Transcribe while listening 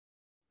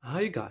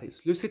Hi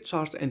guys,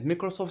 Lucidchart and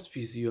Microsoft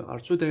Visio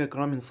are two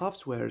diagramming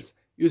softwares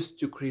used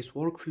to create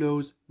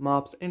workflows,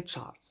 maps, and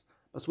charts.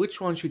 But which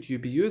one should you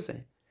be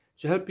using?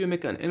 To help you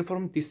make an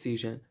informed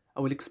decision,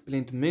 I will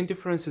explain the main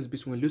differences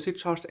between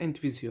Lucidchart and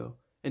Visio,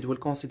 and will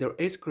consider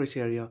 8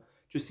 criteria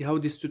to see how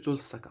these two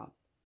tools stack up.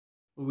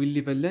 We will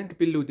leave a link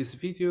below this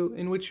video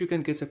in which you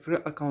can get a free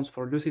account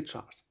for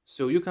Lucidchart,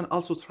 so you can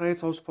also try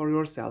it out for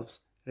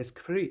yourselves,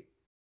 risk-free.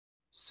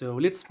 So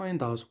let's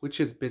find out which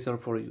is better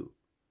for you.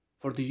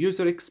 For the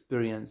user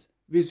experience,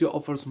 Visio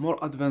offers more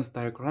advanced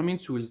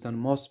diagramming tools than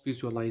most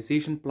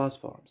visualization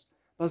platforms,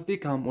 but they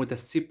come with a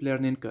steep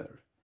learning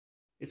curve.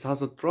 It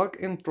has a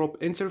drag and drop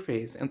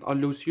interface and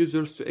allows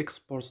users to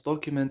export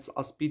documents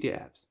as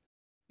PDFs.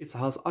 It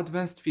has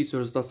advanced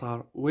features that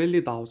are well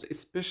laid out,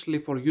 especially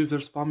for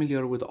users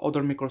familiar with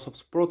other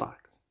Microsoft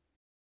products.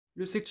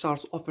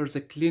 Lucidchart offers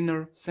a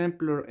cleaner,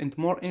 simpler, and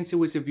more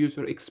intuitive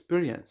user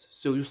experience,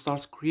 so you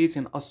start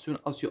creating as soon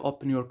as you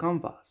open your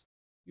canvas.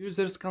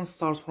 Users can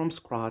start from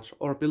scratch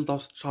or build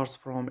out charts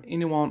from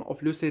any one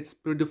of Lucid's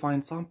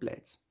predefined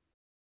templates.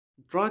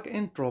 Drag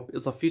and drop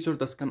is a feature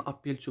that can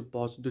appeal to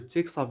both the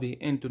tech-savvy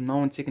and the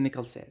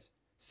non-technical set.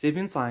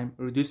 Saving time,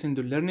 reducing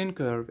the learning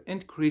curve,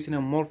 and creating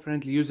a more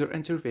friendly user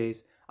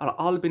interface are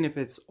all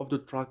benefits of the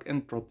drag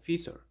and drop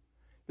feature.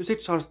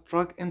 Lucidchart's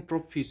drag and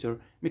drop feature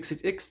makes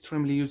it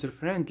extremely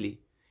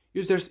user-friendly.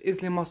 Users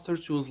easily master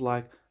tools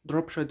like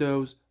drop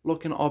shadows,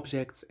 locking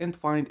objects, and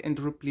find and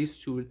replace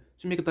tool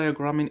to make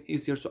diagramming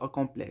easier to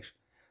accomplish.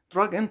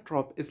 Drag and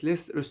drop is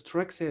less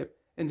restrictive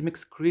and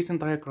makes creating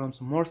diagrams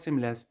more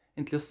seamless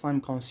and less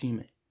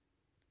time-consuming.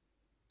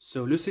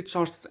 So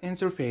Lucidchart's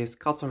interface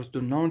caters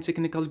to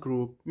non-technical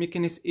group,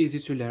 making it easy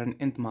to learn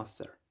and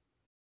master.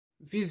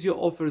 Visio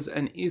offers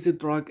an easy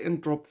drag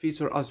and drop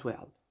feature as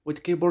well.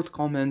 With keyboard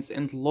commands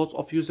and lots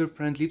of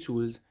user-friendly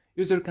tools,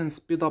 users can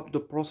speed up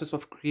the process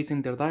of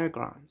creating their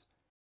diagrams.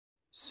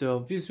 So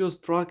Visio's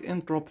drag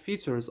and drop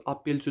features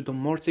appeal to the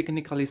more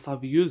technically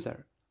savvy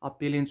user,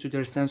 appealing to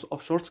their sense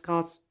of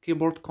shortcuts,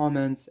 keyboard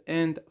commands,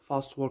 and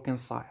fast working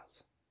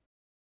styles.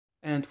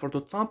 And for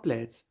the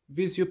templates,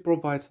 Visio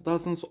provides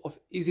dozens of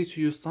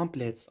easy-to-use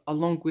templates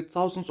along with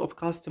thousands of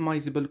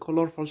customizable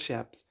colorful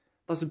shapes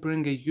that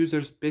bring a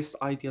user's best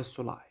ideas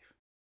to life.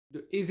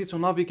 The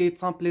easy-to-navigate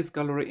templates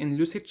gallery in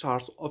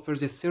Lucidchart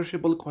offers a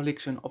searchable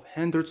collection of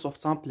hundreds of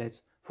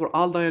templates for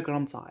all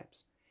diagram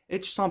types.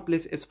 Each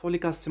template is fully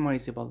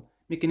customizable,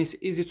 making it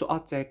easy to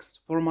add text,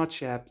 format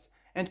shapes,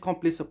 and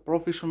complete a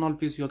professional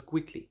visual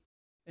quickly.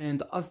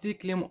 And as they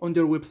claim on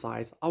their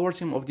website, our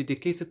team of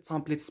dedicated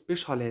template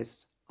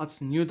specialists adds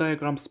new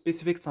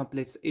diagram-specific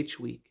templates each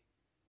week.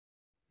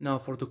 Now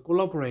for the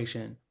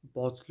collaboration,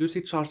 both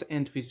Lucidchart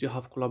and Visio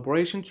have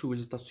collaboration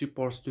tools that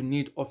support the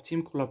need of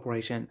team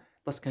collaboration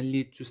that can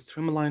lead to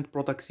streamlined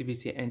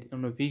productivity and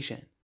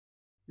innovation.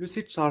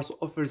 Lucidchart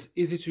offers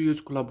easy-to-use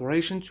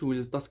collaboration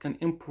tools that can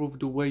improve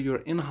the way your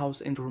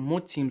in-house and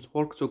remote teams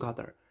work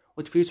together,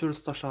 with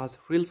features such as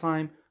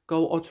real-time,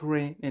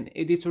 co-authoring, and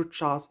editor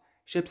chat,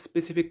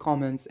 shape-specific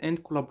comments,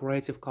 and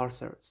collaborative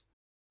cursors.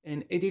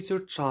 And editor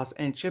chat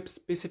and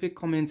shape-specific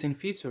commenting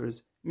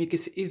features make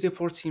it easy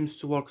for teams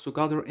to work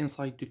together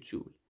inside the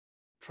tool.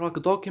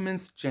 Track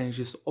documents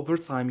changes over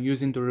time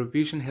using the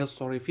revision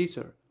history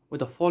feature.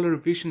 With a full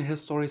revision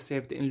history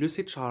saved in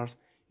Lucidchart,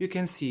 you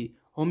can see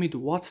who made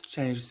what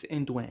changes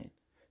and when.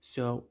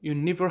 So you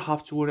never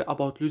have to worry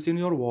about losing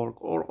your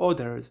work or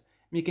others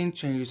making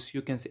changes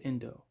you can't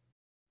undo.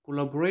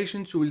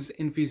 Collaboration tools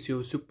in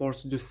Visio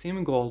support the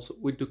same goals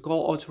with the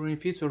co-authoring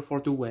feature for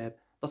the web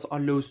that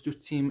allows the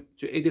team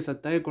to edit a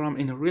diagram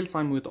in real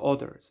time with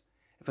others.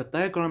 If a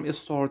diagram is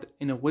stored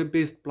in a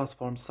web-based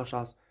platform such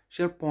as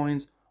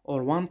SharePoint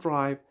or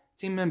OneDrive,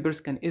 team members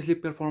can easily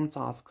perform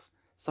tasks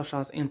such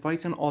as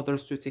inviting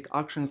others to take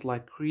actions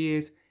like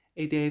create,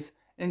 edit,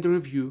 and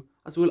review,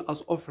 as well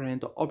as offering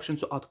the option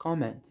to add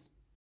comments.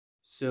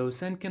 So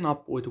syncing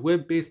up with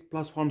web-based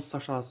platforms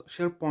such as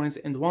SharePoint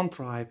and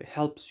OneDrive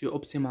helps you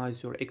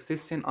optimize your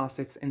existing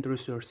assets and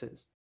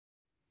resources.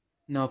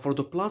 Now for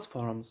the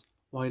platforms,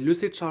 while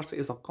Lucidchart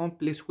is a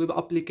complete web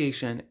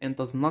application and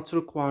does not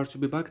require to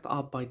be backed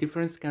up by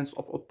different kinds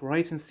of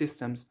operating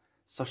systems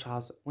such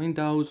as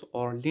Windows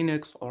or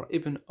Linux or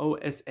even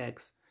OS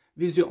X,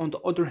 Visio on the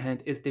other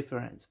hand is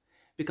different.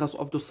 Because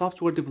of the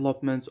software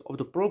development of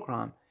the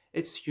program,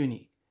 it's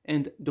unique,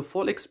 and the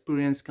full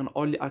experience can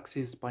only be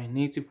accessed by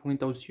native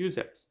Windows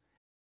users.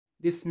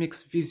 This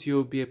makes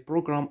Visio be a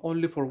program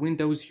only for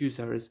Windows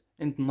users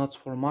and not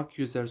for Mac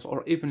users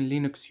or even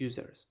Linux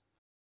users.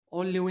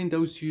 Only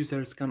Windows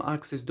users can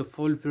access the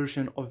full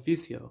version of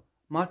Visio.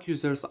 Mac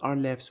users are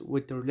left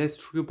with the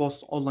less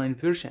robust online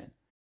version.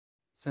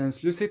 Since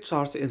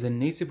Lucidchart is a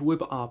native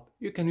web app,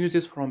 you can use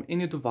it from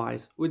any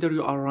device, whether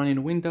you are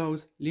running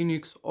Windows,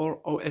 Linux, or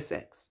OS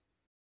X.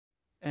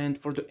 And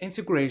for the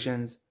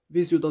integrations,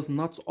 Visio does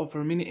not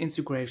offer many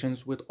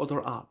integrations with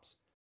other apps.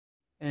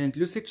 And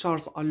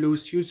Lucidchart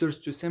allows users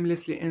to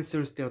seamlessly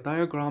insert their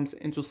diagrams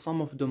into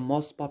some of the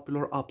most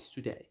popular apps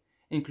today,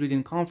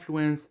 including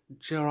Confluence,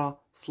 Jira,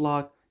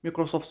 Slack,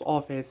 Microsoft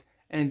Office,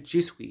 and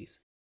G Suite.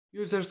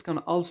 Users can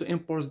also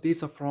import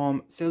data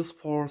from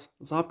Salesforce,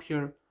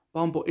 Zapier,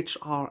 Bamboo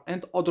HR,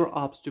 and other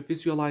apps to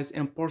visualize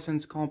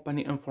important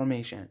company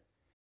information.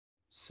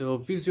 So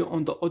Visio,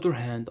 on the other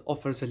hand,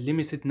 offers a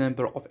limited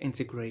number of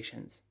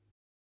integrations.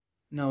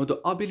 Now, the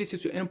ability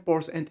to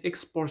import and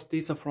export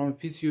data from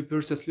Visio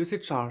versus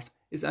Lucidchart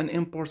is an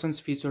important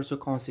feature to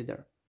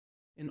consider.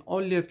 In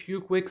only a few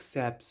quick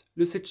steps,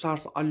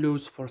 Lucidchart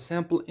allows for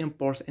simple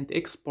import and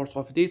export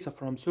of data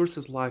from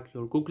sources like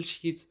your Google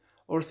Sheets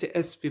or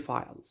CSV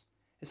files.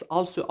 It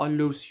also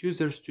allows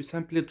users to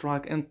simply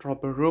drag and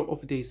drop a row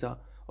of data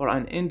or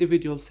an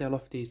individual cell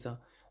of data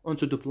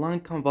onto the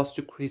blank canvas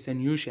to create a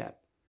new shape.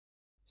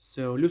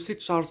 So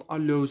Lucidchart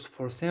allows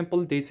for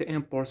simple data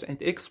imports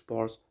and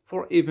exports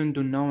for even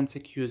the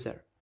non-tech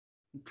user.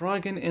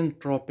 Dragging and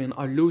dropping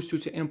allows you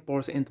to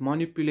import and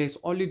manipulate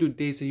only the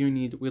data you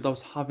need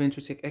without having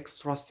to take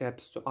extra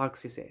steps to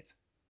access it.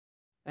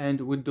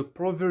 And with the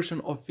Pro version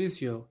of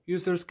Visio,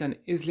 users can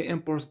easily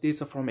import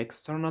data from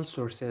external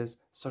sources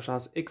such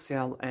as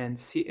Excel and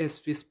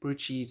CSV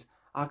spreadsheets,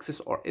 Access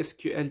or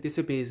SQL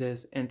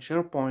databases, and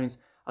SharePoint,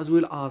 as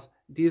well as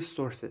these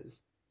sources.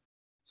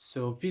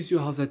 So Visio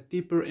has a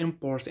deeper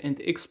import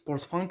and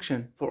export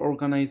function for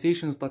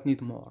organizations that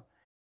need more.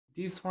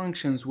 These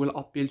functions will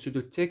appeal to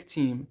the tech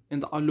team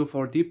and allow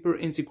for deeper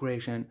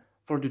integration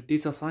for the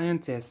data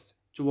scientists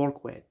to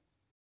work with.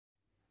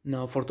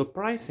 Now for the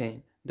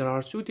pricing, there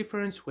are two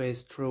different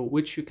ways through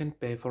which you can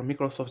pay for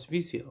Microsoft's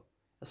Visio: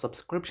 a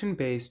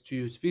subscription-based to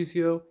use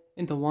Visio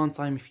and a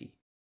one-time fee.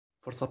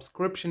 For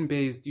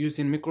subscription-based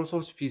using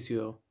Microsoft's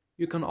Visio,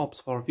 you can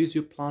opt for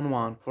Visio Plan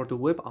 1 for the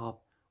web app,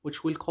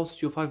 which will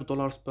cost you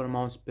 $5 per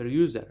month per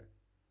user.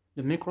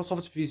 The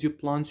Microsoft Visio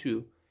Plan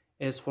 2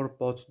 is for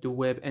both the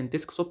web and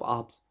desktop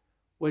apps,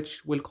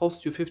 which will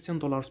cost you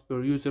 $15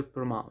 per user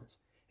per month.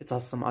 It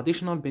has some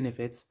additional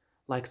benefits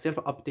like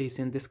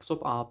self-updating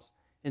desktop apps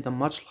and a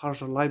much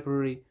larger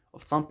library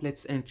of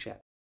templates and chats.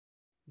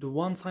 The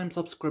one-time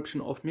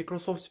subscription of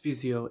Microsoft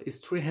Visio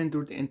is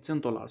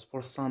 $310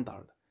 for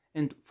standard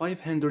and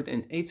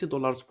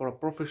 $580 for a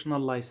professional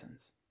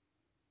license.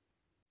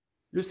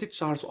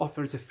 Lucidchart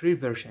offers a free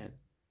version.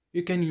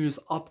 You can use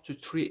up to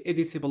 3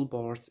 editable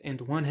boards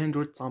and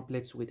 100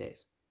 templates with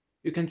it.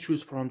 You can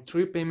choose from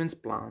 3 payments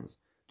plans: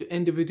 the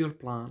individual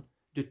plan,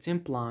 the team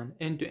plan,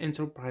 and the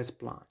enterprise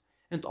plan,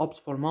 and opt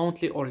for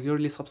monthly or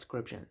yearly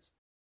subscriptions.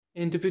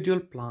 Individual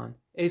plan,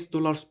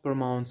 $8 per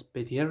month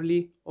paid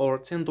yearly or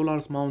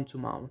 $10 month to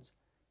month.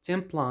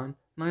 Team plan,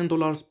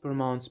 $9 per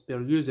month per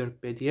user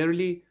paid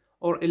yearly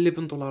or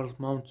 $11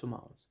 month to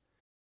month.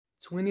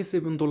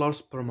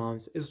 $27 per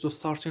month is the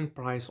starting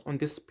price on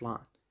this plan.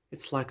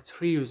 It's like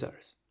 3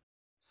 users.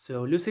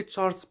 So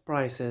Lucidchart's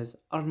prices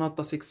are not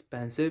that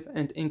expensive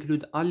and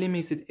include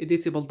unlimited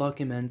editable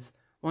documents,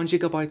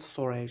 1GB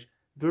storage,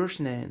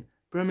 versioning,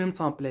 premium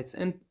templates,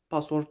 and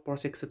password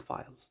protected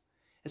files.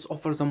 It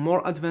offers a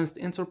more advanced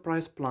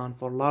enterprise plan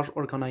for large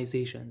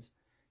organizations.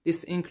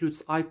 This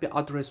includes IP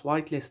address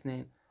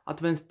whitelisting,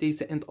 advanced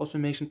data and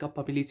automation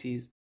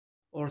capabilities,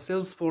 or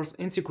Salesforce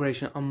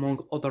integration,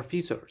 among other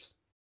features.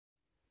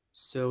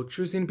 So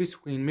choosing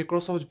between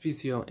Microsoft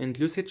Visio and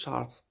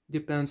Lucidchart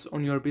depends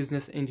on your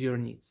business and your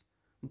needs.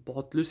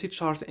 Both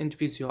Lucidchart and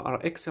Visio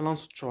are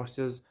excellent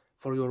choices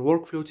for your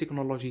workflow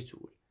technology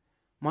tool.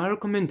 My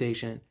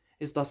recommendation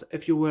is that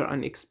if you were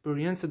an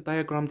experienced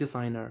diagram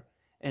designer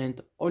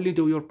and only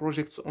do your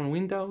projects on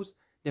Windows,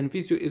 then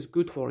Visio is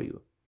good for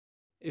you.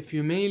 If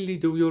you mainly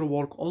do your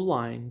work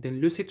online, then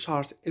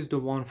Lucidchart is the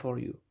one for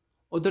you.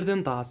 Other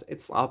than that,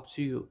 it's up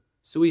to you.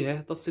 So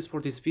yeah, that's it for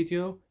this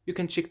video. You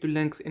can check the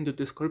links in the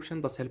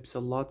description, that helps a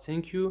lot,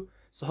 thank you.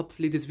 So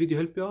hopefully this video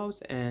helped you out,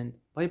 and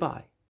bye bye.